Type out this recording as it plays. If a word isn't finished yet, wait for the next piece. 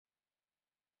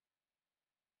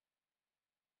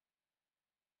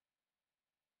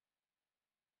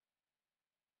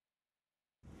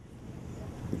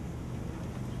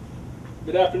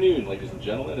Good afternoon, ladies and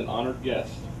gentlemen, and honored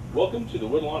guests. Welcome to the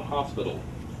Woodlawn Hospital.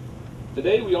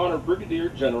 Today we honor Brigadier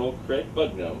General Craig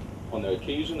Bugno on the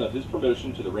occasion of his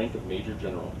promotion to the rank of Major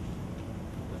General.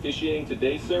 Officiating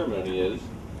today's ceremony is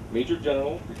Major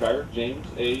General Retired James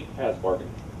A. Hasbargen.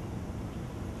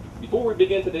 Before we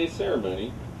begin today's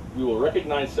ceremony, we will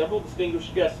recognize several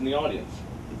distinguished guests in the audience.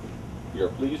 We are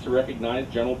pleased to recognize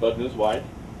General Bugno's wife,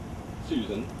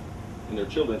 Susan, and their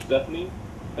children Stephanie,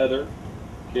 Heather,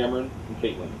 Cameron, and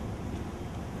Caitlin.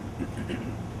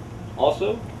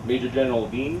 Also, Major General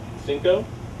Dean Cinco,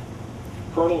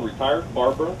 Colonel Retired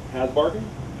Barbara Hasbargen,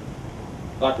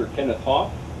 Dr. Kenneth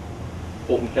Hoff,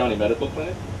 Fulton County Medical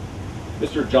Clinic,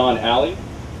 Mr. John Alley,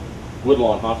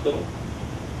 Woodlawn Hospital,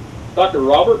 Dr.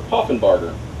 Robert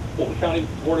Poffenbarger, Fulton County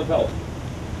Board of Health,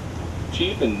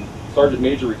 Chief and Sergeant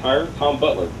Major Retired Tom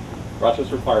Butler,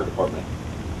 Rochester Fire Department,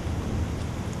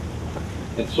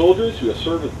 and soldiers who have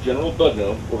served with General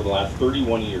Bugno over the last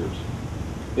 31 years.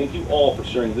 Thank you all for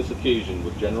sharing this occasion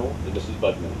with General and Mrs.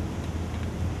 Bugno.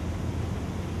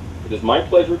 It is my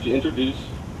pleasure to introduce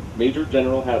Major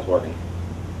General Hasbargen.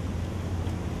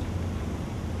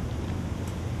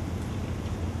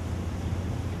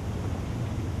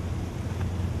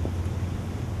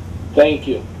 Thank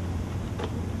you.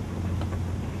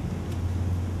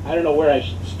 I don't know where I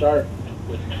should start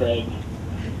with Craig,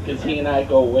 because he and I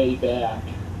go way back.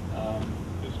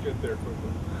 Just get there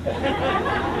quickly.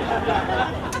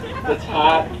 It's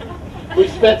hot. We've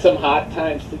spent some hot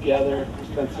times together. We've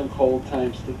spent some cold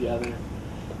times together.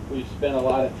 We've spent a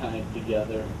lot of time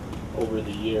together over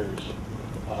the years.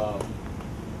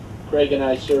 Craig and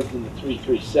I served in the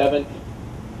 337th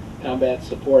Combat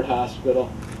Support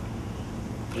Hospital,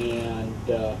 and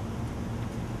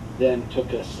then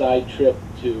took a side trip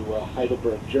to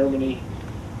Heidelberg, Germany.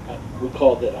 We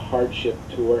called it a hardship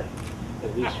tour,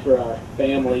 at least for our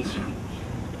families.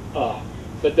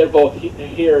 But they're both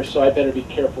here, so I better be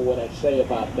careful what I say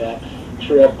about that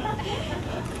trip.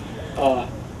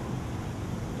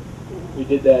 We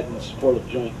did that in support of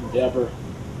joint endeavor,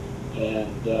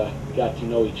 and got to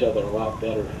know each other a lot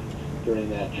better during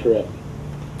that trip.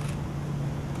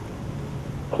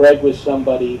 Craig was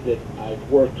somebody that I've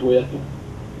worked with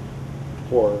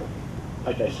for,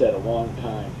 like I said, a long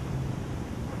time.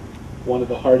 One of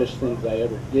the hardest things I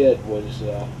ever did was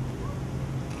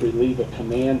relieve a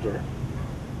commander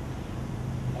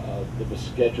that was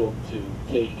scheduled to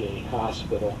take a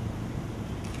hospital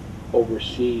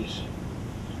overseas.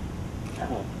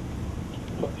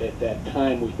 At that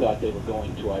time, we thought they were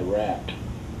going to Iraq,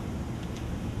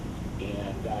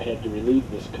 and I had to relieve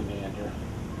this commander.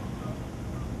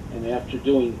 And after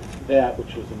doing that,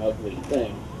 which was an ugly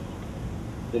thing,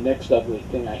 the next ugly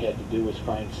thing I had to do was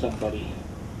find somebody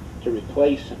to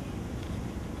replace him.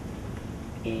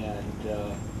 And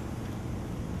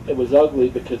it was ugly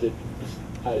because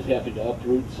I was having to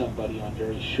uproot somebody on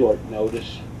very short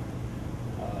notice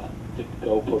to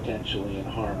go potentially in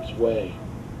harm's way.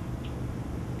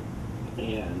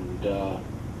 And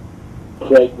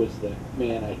Craig was the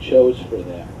man I chose for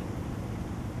that.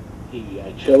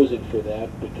 I chose him for that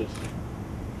because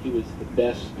he was the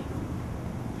best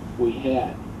we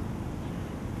had.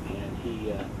 And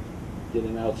he did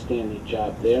an outstanding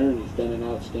job there, and he's done an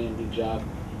outstanding job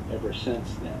ever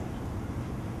since then.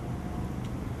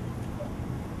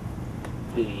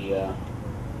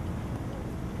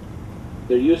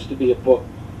 There used to be a book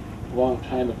a long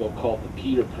time ago called The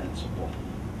Peter Principle.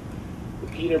 The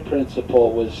Peter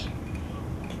Principle was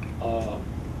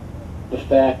the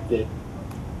fact that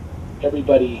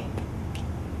everybody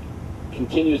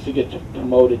continues to get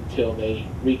promoted till they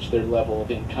reach their level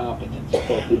of incompetence,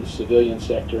 both in the civilian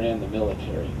sector and the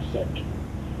military sector.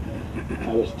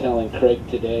 I was telling Craig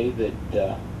today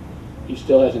that he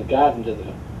still hasn't gotten to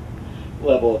the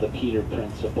level of the Peter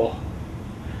Principle,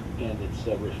 and it's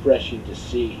refreshing to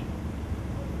see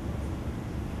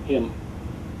him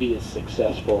be as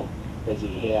successful as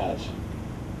he has.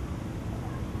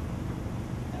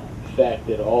 The fact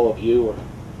that all of you are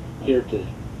here to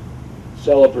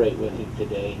celebrate with him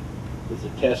today is a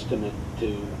testament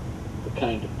to the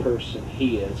kind of person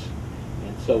he is.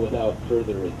 And so without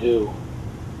further ado,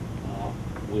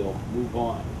 we'll move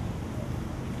on.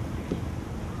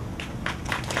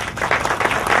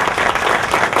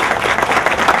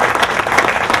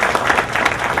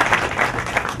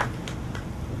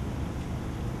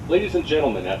 Ladies and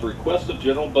gentlemen, at the request of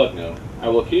General Bugno, I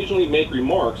will occasionally make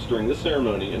remarks during this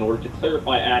ceremony in order to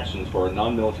clarify actions for our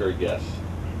non-military guests.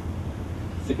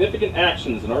 Significant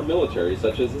actions in our military,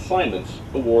 such as assignments,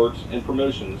 awards, and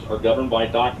promotions, are governed by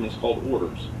documents called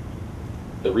orders.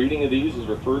 The reading of these is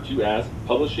referred to as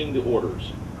publishing the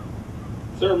orders.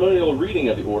 Ceremonial reading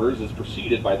of the orders is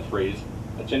preceded by the phrase,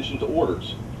 "Attention to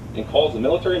orders," and calls the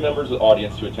military members of the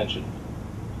audience to attention.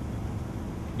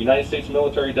 United States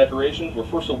military decorations were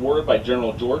first awarded by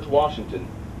General George Washington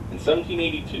in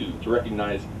 1782 to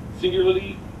recognize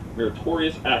singularly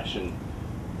meritorious action.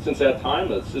 Since that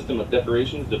time, a system of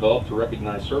decorations developed to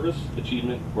recognize service,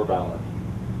 achievement, or valor.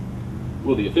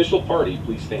 Will the official party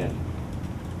please stand?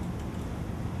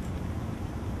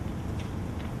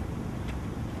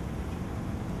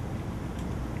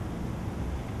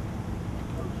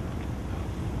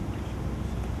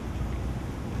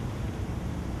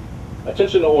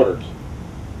 Attention to orders.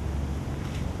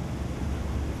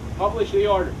 Publish the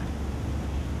order.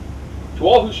 To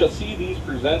all who shall see these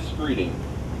presents greeting.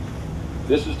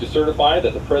 This is to certify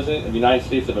that the President of the United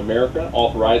States of America,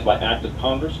 authorized by Act of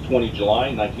Congress 20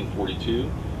 July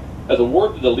 1942, has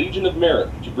awarded the Legion of Merit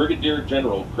to Brigadier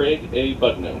General Craig A.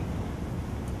 Bugno,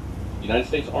 United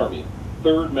States Army,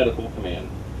 3rd Medical Command,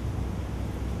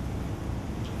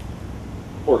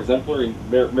 for exemplary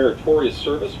meritorious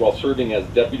service while serving as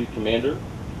Deputy Commander,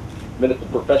 Medical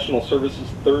Professional Services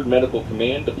 3rd Medical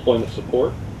Command Deployment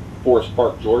Support, Forest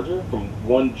Park, Georgia, from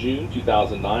 1 June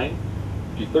 2009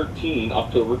 to 13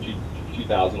 October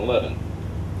 2011.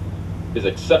 His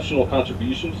exceptional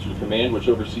contributions to a command which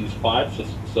oversees 5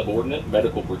 subordinate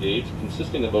medical brigades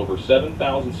consisting of over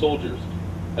 7,000 soldiers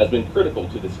has been critical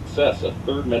to the success of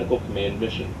 3rd Medical Command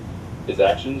mission. His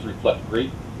actions reflect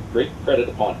great credit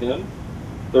upon him,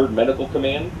 3rd Medical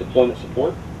Command Deployment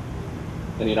Support,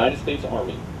 and the United States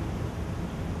Army.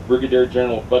 Brigadier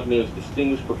General Bugno's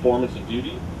distinguished performance of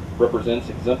duty represents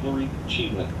exemplary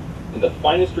achievement in the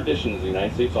finest traditions of the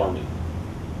United States Army.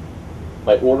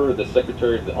 By order of the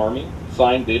Secretary of the Army,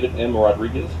 signed David M.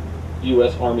 Rodriguez,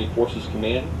 U.S. Army Forces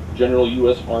Command, General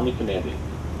U.S. Army Commanding.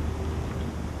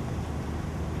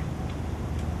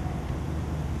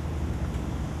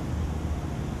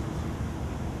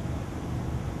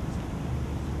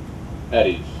 At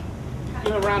ease.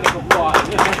 Give a round of applause.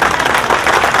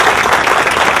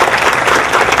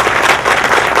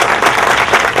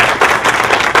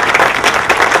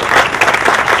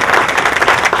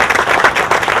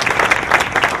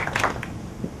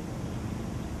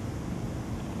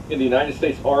 In the United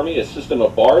States Army, a system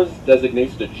of bars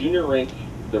designates the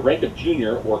rank of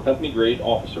junior or company grade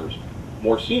officers.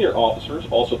 More senior officers,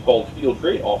 also called field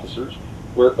grade officers,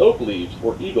 wear oak leaves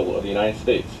or eagle of the United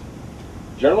States.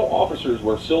 General officers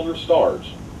wear silver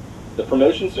stars. The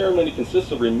promotion ceremony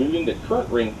consists of removing the current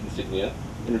rank insignia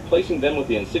and replacing them with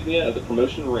the insignia of the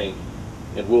promotion rank,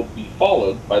 and will be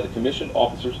followed by the commissioned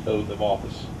officer's oath of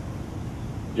office.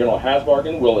 General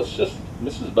Hasbargen will assist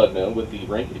Mrs. Bugno with the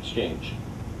rank exchange.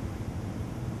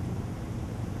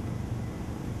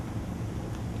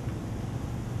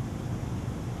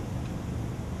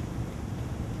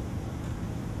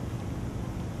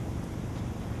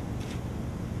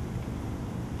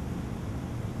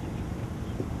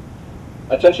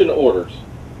 Attention to orders.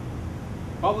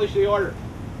 Publish the order.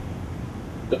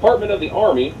 Department of the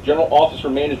Army, General Officer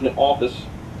Management Office,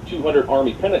 200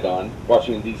 Army Pentagon,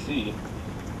 Washington, D.C.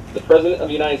 The President of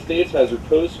the United States has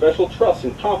reposed special trust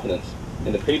and confidence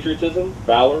in the patriotism,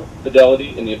 valor,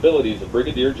 fidelity, and the abilities of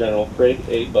Brigadier General Craig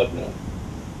A. Bugno.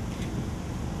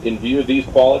 In view of these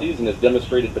qualities and his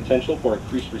demonstrated potential for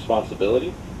increased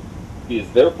responsibility, he is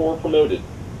therefore promoted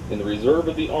in the Reserve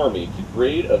of the Army to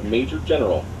grade of Major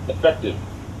General, effective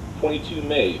 22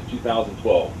 May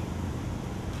 2012,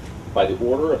 by the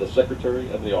order of the Secretary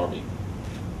of the Army.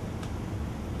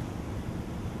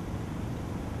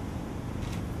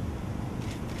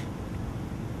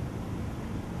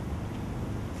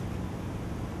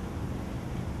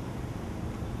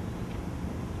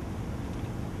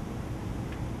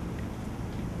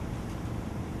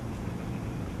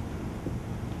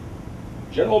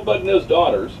 General Bugno's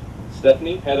daughters,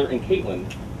 Stephanie, Heather, and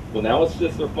Caitlin, will now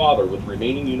assist their father with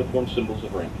remaining uniform symbols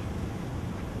of rank.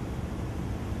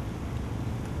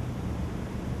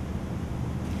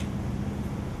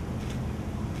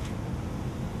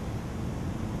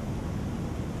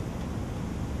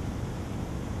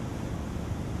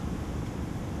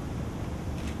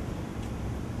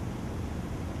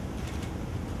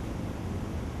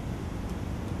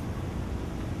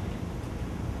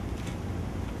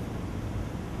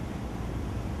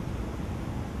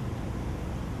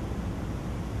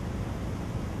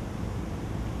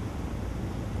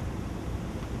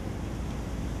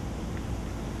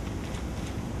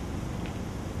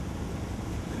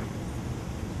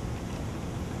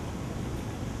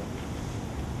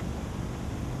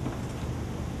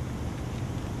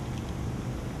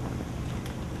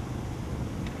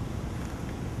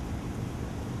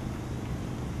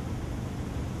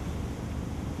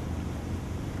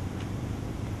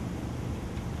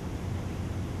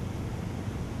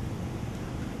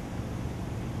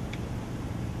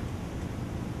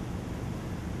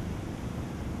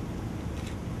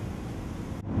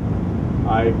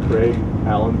 I, Craig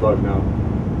Allen Bugno,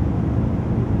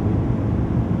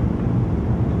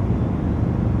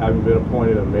 having been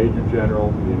appointed a Major General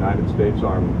in the United States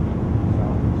Army,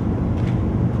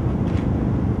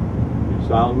 do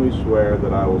solemnly swear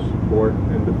that I will support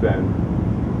and defend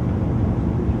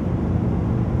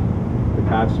the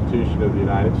Constitution of the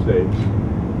United States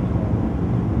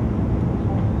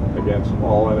against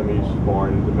all enemies,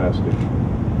 foreign and domestic,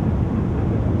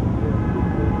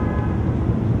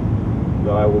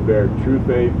 that I will bear true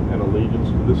faith and allegiance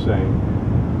to the same,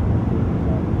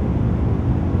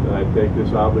 that I take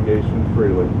this obligation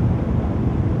freely,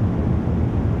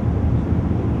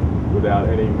 without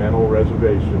any mental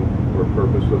reservation or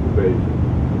purpose of evasion,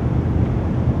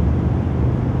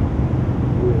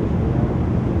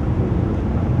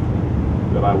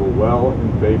 that I will well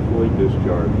and faithfully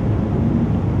discharge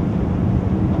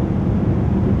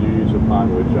the duties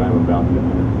upon which I am about to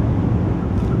enter.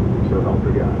 So help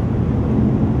me God.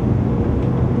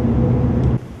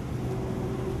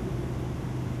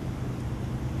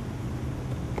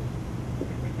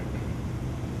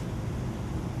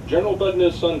 General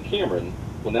Bugno's son Cameron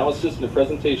will now assist in the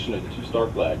presentation of the two-star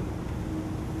flag.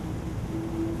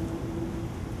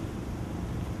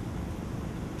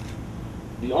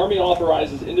 The Army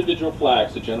authorizes individual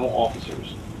flags to general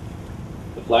officers.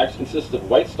 The flags consist of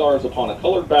white stars upon a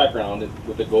colored background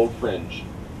with a gold fringe.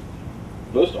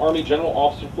 Most Army general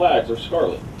officer flags are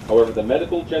scarlet. However, the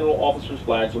medical general officers'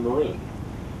 flags are maroon,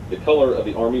 the color of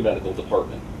the Army Medical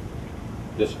Department.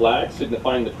 This flag,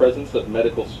 signifying the presence of a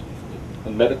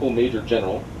medical major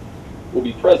general, will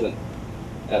be present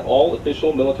at all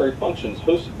official military functions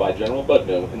hosted by General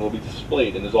Bugno and will be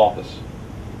displayed in his office.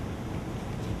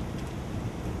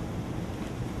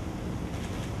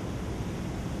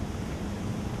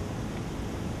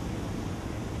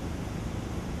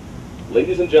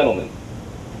 Ladies and gentlemen,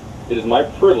 it is my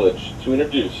privilege to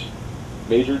introduce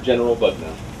Major General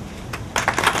Bugno.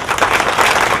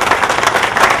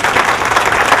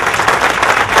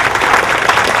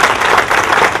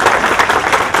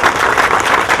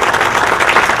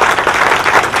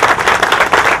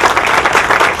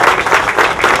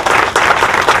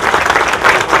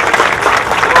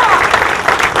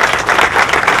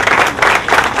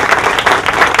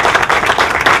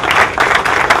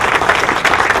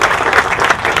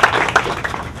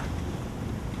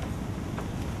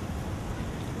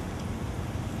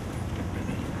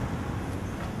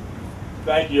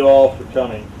 Thank you all for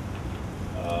coming.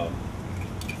 A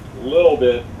little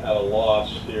bit at a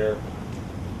loss here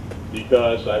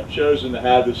because I've chosen to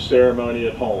have this ceremony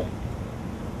at home.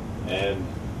 And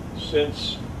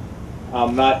since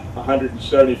I'm not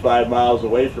 175 miles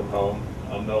away from home,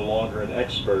 I'm no longer an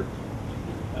expert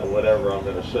at whatever I'm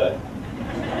going to say.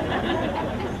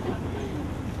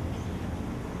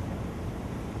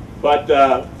 But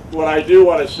what I do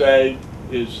want to say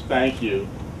is thank you.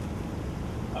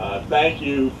 Thank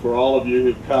you for all of you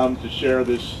who've come to share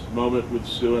this moment with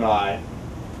Sue and I.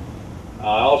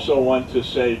 I also want to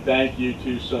say thank you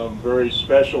to some very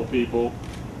special people,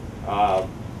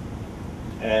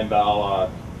 and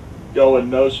I'll go in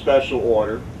no special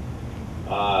order.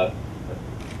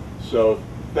 So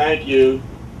thank you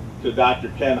to Dr.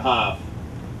 Ken Hoff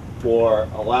for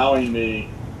allowing me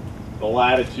the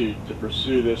latitude to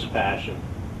pursue this passion.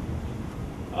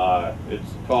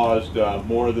 It's caused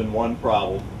more than one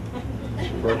problem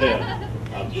for him,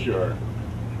 I'm sure.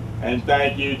 And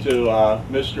thank you to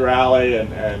Mr. Alley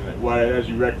and what, as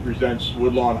he represents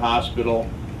Woodlawn Hospital,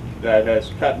 that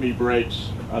has cut me breaks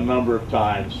a number of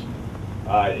times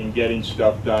in getting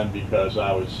stuff done because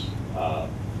I was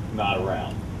not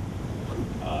around.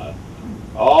 I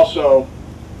also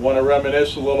want to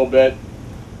reminisce a little bit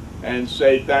and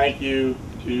say thank you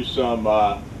to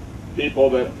some people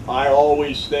that I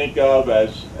always think of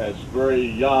as very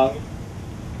young,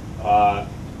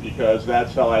 because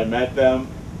that's how I met them.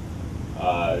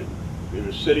 They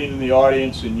were sitting in the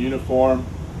audience in uniform.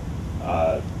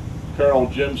 Colonel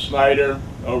Jim Snyder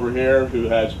over here, who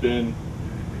has been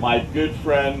my good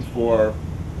friend for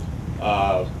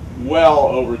well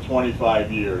over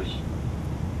 25 years,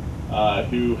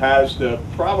 who has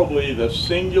probably the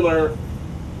singular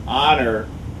honor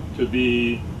to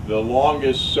be the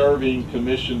longest serving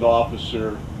commissioned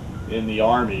officer in the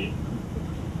Army.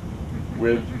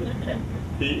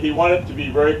 He wanted to be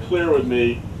very clear with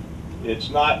me, it's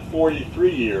not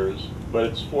 43 years, but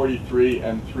it's 43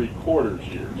 3/4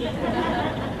 years.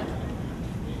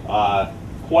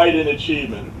 Quite an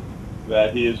achievement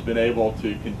that he has been able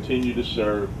to continue to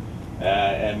serve,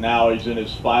 and now he's in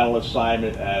his final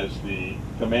assignment as the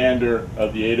commander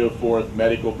of the 804th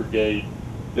Medical Brigade,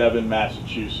 Devon,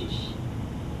 Massachusetts.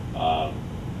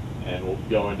 and we'll be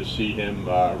going to see him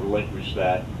relinquish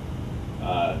that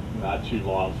not too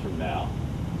long from now.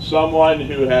 Someone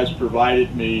who has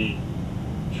provided me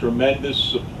tremendous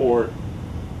support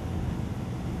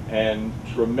and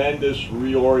tremendous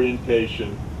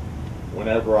reorientation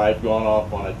whenever I've gone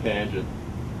off on a tangent.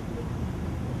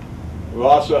 We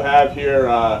also have here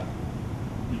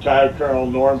retired Colonel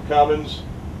Norm Cummins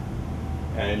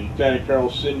and Lieutenant Colonel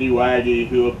Cindy Waggy,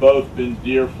 who have both been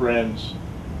dear friends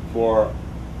for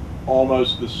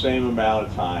almost the same amount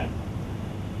of time.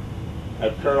 I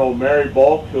have Colonel Mary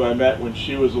Bulk, who I met when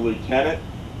she was a lieutenant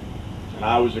and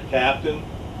I was a captain.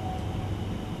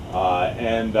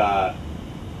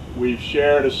 We've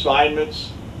shared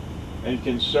assignments and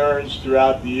concerns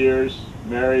throughout the years.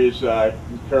 Mary is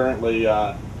currently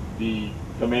the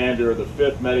commander of the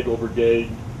 5th Medical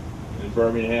Brigade in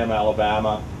Birmingham,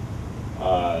 Alabama.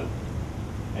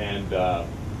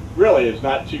 Really is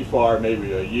not too far,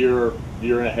 maybe a year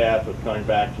and a half of coming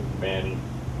back from commanding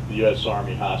the U.S.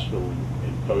 Army Hospital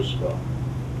in Kosovo.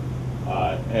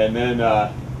 And then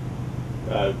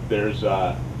there's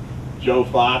Joe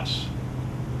Fox,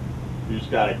 who's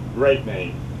got a great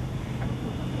name,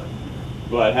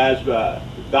 but has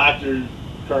Dr.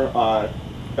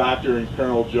 and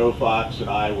Colonel Joe Fox and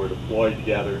I were deployed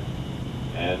together,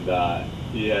 and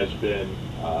he has been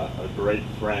a great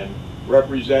friend,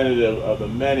 representative of the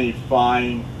many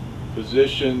fine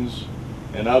physicians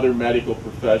and other medical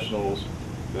professionals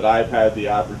that I've had the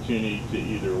opportunity to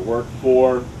either work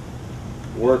for,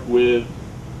 work with,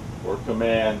 or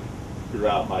command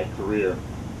throughout my career.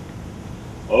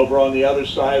 Over on the other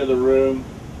side of the room,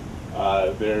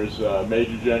 there's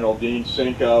Major General Dean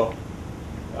Cinco,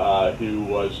 who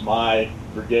was my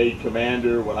brigade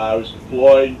commander when I was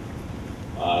deployed,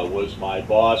 was my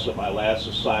boss at my last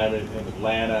assignment in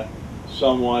Atlanta,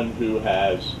 someone who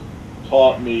has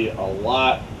taught me a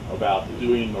lot about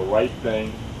doing the right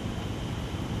thing,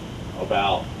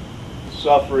 about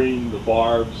suffering the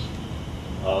barbs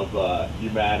of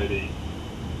humanity,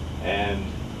 and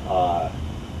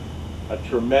a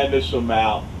tremendous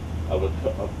amount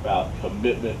about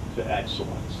commitment to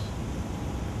excellence.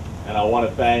 And I want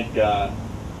to thank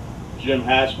Jim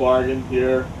Hasbargen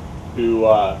here, who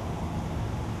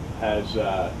has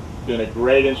been a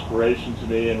great inspiration to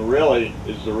me and really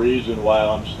is the reason why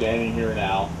I'm standing here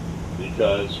now,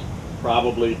 because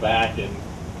probably back in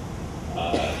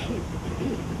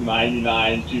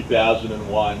 99,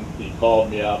 2001, he called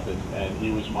me up, and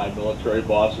he was my military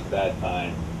boss at that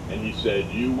time, and he said,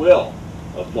 "You will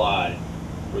apply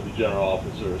for the General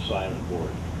Officer Assignment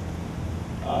Board."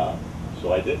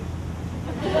 So I did.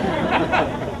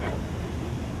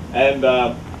 And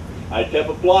I kept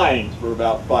applying for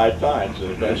about 5 times,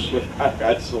 and eventually I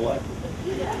got selected.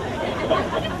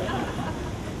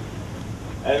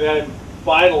 And then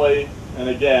finally, and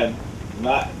again,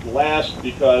 not last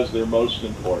because they're most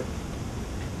important,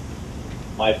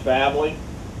 my family,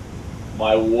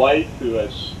 my wife, who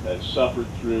has suffered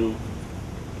through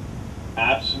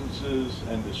absences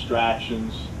and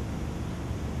distractions,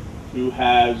 who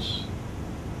has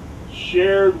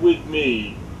shared with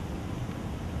me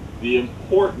the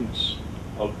importance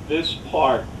of this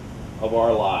part of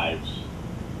our lives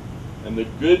and the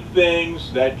good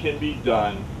things that can be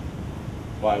done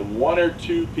by 1 or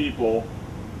 2 people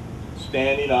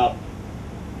standing up,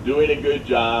 doing a good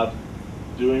job,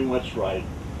 doing what's right,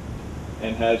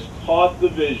 and has taught the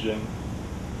vision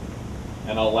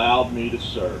and allowed me to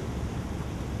serve.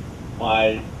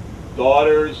 My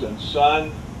daughters and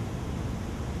son,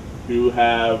 who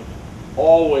have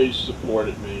always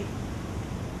supported me,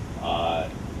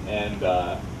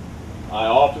 I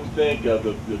often think of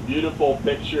the beautiful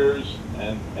pictures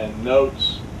and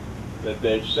notes that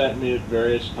they've sent me at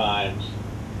various times,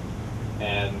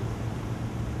 and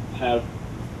have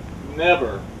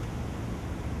never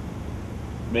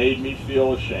made me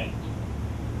feel ashamed.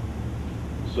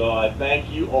 So I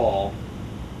thank you all.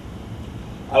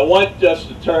 I want just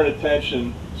to turn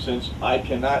attention, since I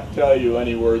cannot tell you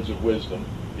any words of wisdom,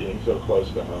 being so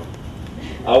close to home.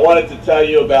 I wanted to tell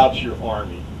you about your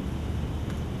Army.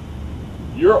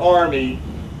 Your Army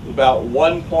is about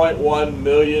 1.1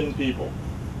 million people.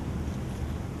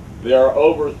 There are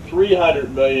over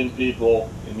 300 million people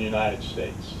in the United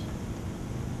States.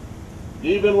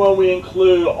 Even when we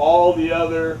include all the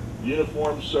other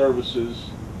uniformed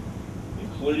services,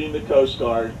 including the Coast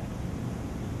Guard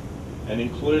and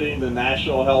including the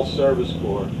National Health Service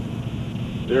Corps,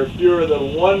 there are fewer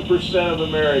than 1% of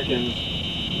Americans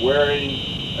wearing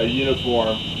a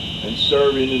uniform and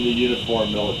serving in the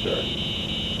uniformed military.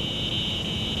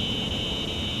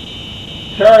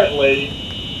 Currently,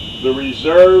 the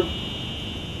reserve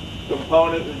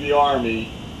component of the Army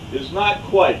is not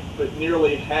quite, but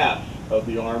nearly half of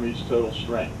the Army's total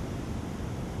strength.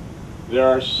 There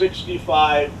are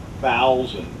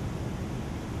 65,000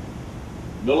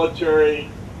 military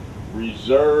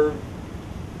reserve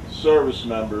service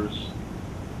members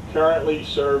currently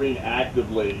serving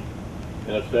actively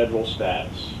in a federal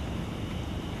status.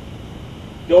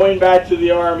 Going back to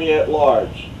the Army at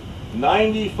large,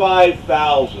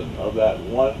 95,000 of that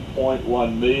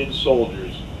 1.1 million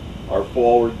soldiers are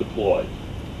forward deployed.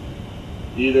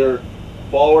 Either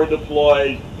forward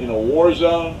deployed in a war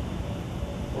zone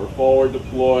or forward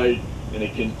deployed in a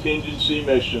contingency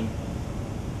mission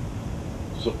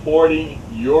supporting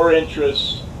your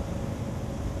interests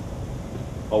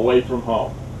away from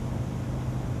home.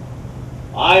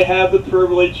 I have the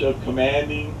privilege of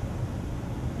commanding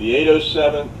the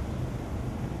 807th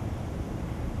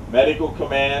Medical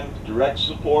Command Direct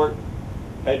Support,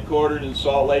 headquartered in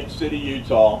Salt Lake City,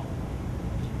 Utah.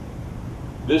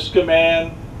 This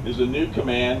command is a new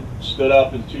command, stood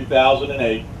up in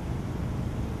 2008.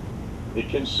 It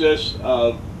consists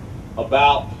of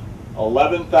about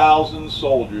 11,000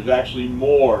 soldiers, actually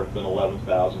more than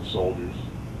 11,000 soldiers.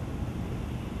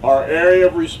 Our area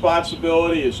of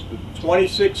responsibility is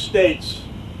 26 states,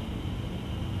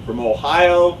 from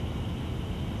Ohio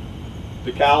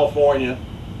to California,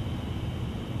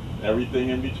 everything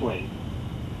in between.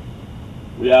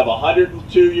 We have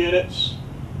 102 units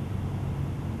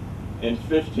in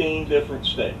 15 different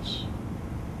states.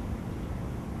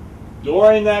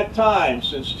 During that time,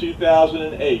 since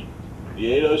 2008, the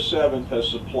 807th has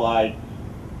supplied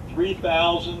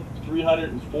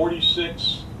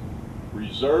 3,346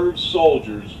 reserve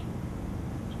soldiers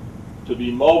to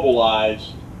be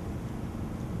mobilized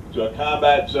to a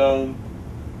combat zone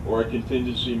or a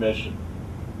contingency mission.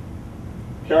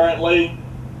 Currently,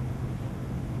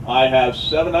 I have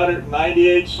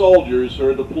 798 soldiers who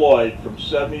are deployed from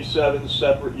 77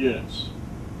 separate units.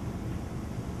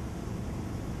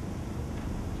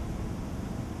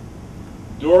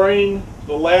 During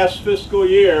the last fiscal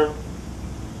year,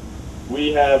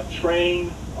 we have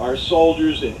trained our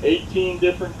soldiers in 18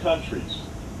 different countries,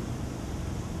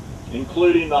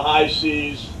 including the high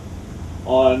seas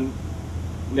on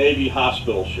Navy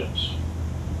hospital ships.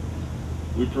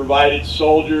 We provided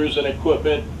soldiers and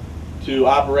equipment to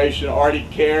Operation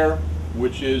Arctic Care,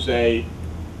 which is a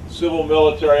civil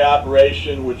military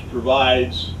operation which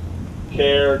provides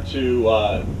care to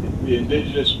the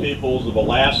indigenous peoples of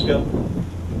Alaska.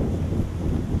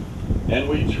 And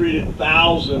we treated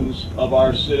thousands of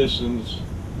our citizens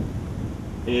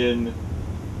in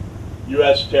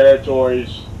U.S.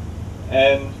 territories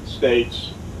and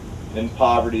states in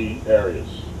poverty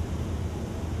areas.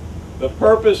 The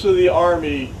purpose of the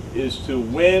Army is to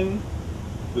win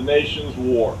the nation's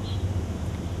wars.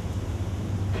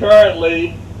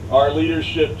 Currently, our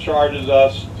leadership charges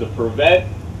us to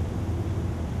prevent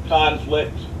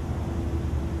conflict,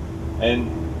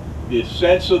 and the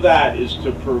sense of that is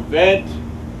to prevent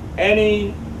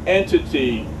any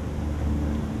entity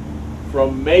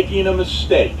from making a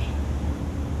mistake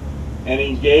and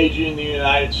engaging the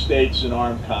United States in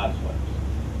armed conflict.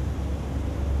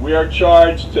 We are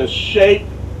charged to shape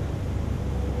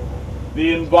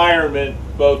the environment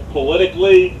both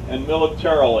politically and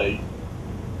militarily,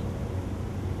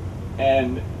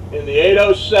 and in the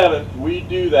 807th we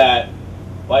do that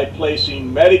by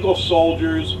placing medical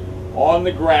soldiers on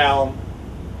the ground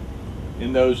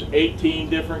in those 18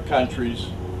 different countries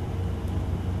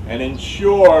and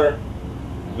ensure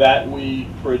that we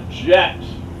project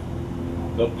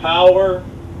the power,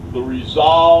 the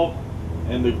resolve,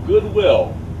 and the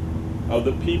goodwill of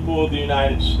the people of the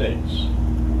United States.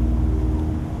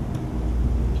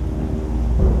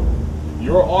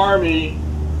 Your Army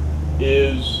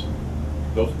is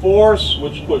the force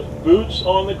which puts boots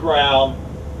on the ground,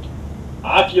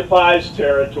 occupies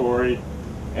territory,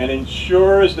 and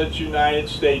ensures that United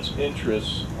States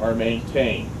interests are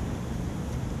maintained.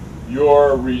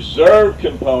 Your reserve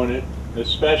component,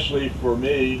 especially for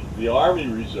me, the Army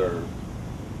Reserve,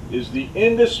 is the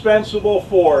indispensable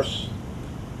force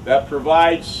that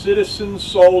provides citizen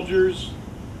soldiers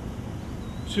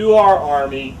to our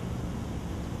Army,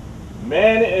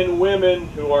 men and women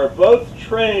who are both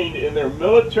trained in their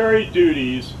military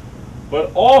duties,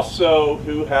 but also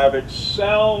who have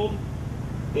excelled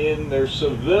in their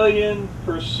civilian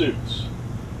pursuits.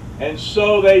 And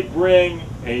so they bring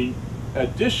an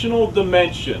additional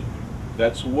dimension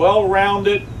that's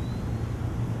well-rounded,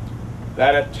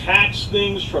 that attacks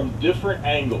things from different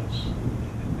angles.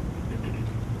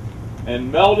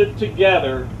 And melded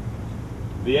together,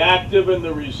 the active and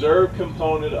the reserve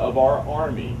component of our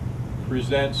Army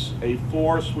presents a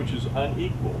force which is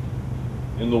unequaled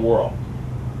in the world.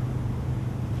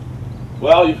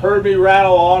 Well, you've heard me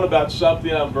rattle on about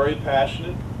something I'm very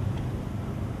passionate.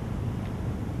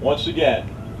 Once again,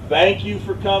 thank you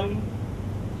for coming.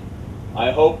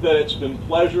 I hope that it's been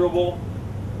pleasurable.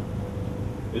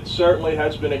 It certainly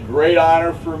has been a great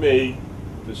honor for me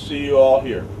to see you all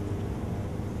here.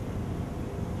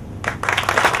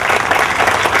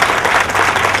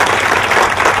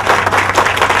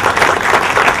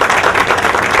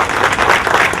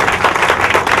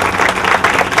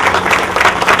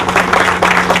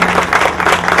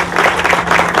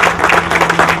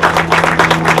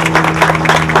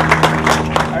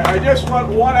 I just want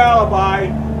one alibi,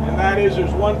 and that is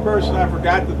there's one person I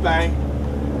forgot to thank,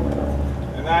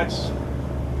 and that's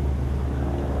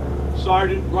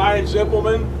Sergeant Ryan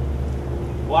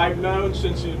Zippelman, who I've known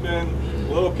since he's been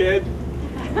a little kid.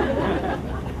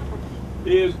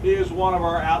 He is one of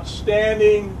our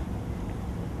outstanding,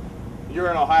 you're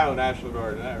an Ohio National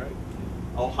Guard, isn't that right?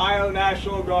 Ohio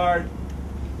National Guard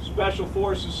Special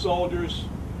Forces soldiers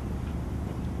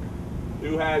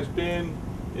who has been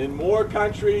in more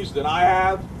countries than I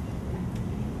have,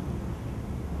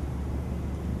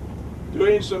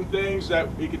 doing some things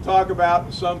that we could talk about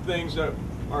and some things that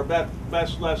are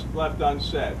best left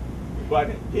unsaid.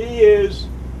 But he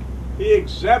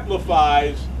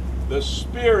exemplifies the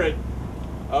spirit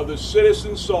of the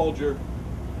citizen soldier,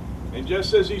 and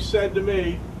just as he said to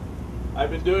me, I've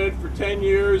been doing it for 10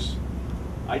 years,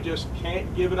 I just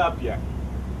can't give it up yet.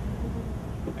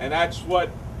 And that's what,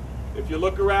 if you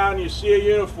look around and you see a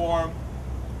uniform,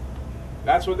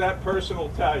 that's what that person will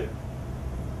tell you.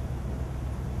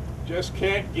 Just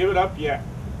can't give it up yet.